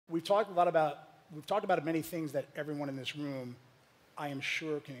we've talked about many things that everyone in this room, I am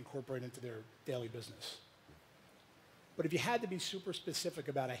sure, can incorporate into their daily business. But if you had to be super specific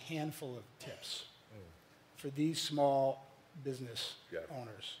about a handful of tips for these small business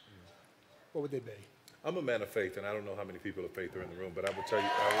owners, what would they be? I'm a man of faith, and I don't know how many people of faith are in the room, but I would tell you,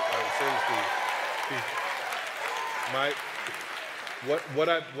 I would say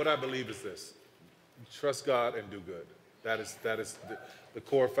this, what I believe is this: trust God and do good. That is the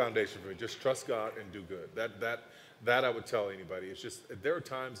core foundation for me. Just trust God and do good. That I would tell anybody. It's just, there are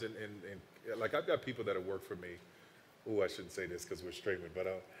times like, I've got people that have worked for me. Oh, I shouldn't say this because we're streaming, but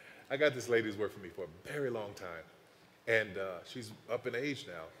I got this lady who's worked for me for a very long time. And she's up in age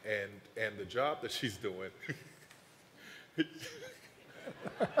now, and the job that she's doing,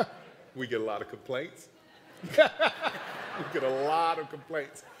 we get a lot of complaints. We get a lot of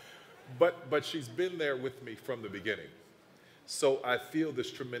complaints. But she's been there with me from the beginning. So I feel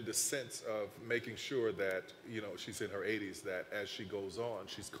this tremendous sense of making sure that, you know, she's in her 80s, that as she goes on,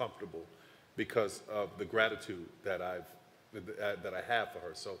 she's comfortable because of the gratitude that I have for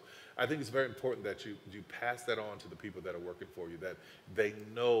her. So I think it's very important that you pass that on to the people that are working for you, that they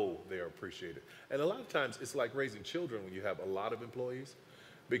know they are appreciated. And a lot of times it's like raising children when you have a lot of employees,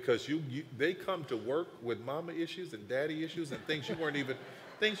 because they come to work with mama issues and daddy issues and things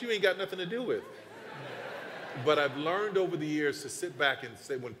things you ain't got nothing to do with. But I've learned over the years to sit back and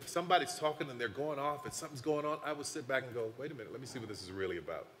say, when somebody's talking and they're going off and something's going on, I would sit back and go, wait a minute, let me see what this is really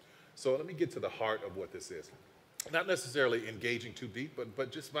about. So let me get to the heart of what this is. Not necessarily engaging too deep,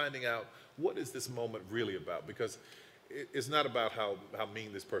 but just finding out, what is this moment really about? Because it's not about how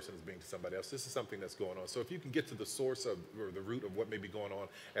mean this person is being to somebody else. This is something that's going on. So if you can get to the source of, or the root of what may be going on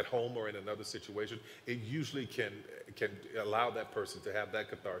at home or in another situation, it usually can allow that person to have that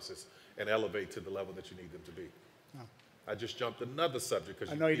catharsis and elevate to the level that you need them to be. No. I just jumped another subject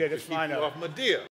because I know you did. It's fine. Off my deal.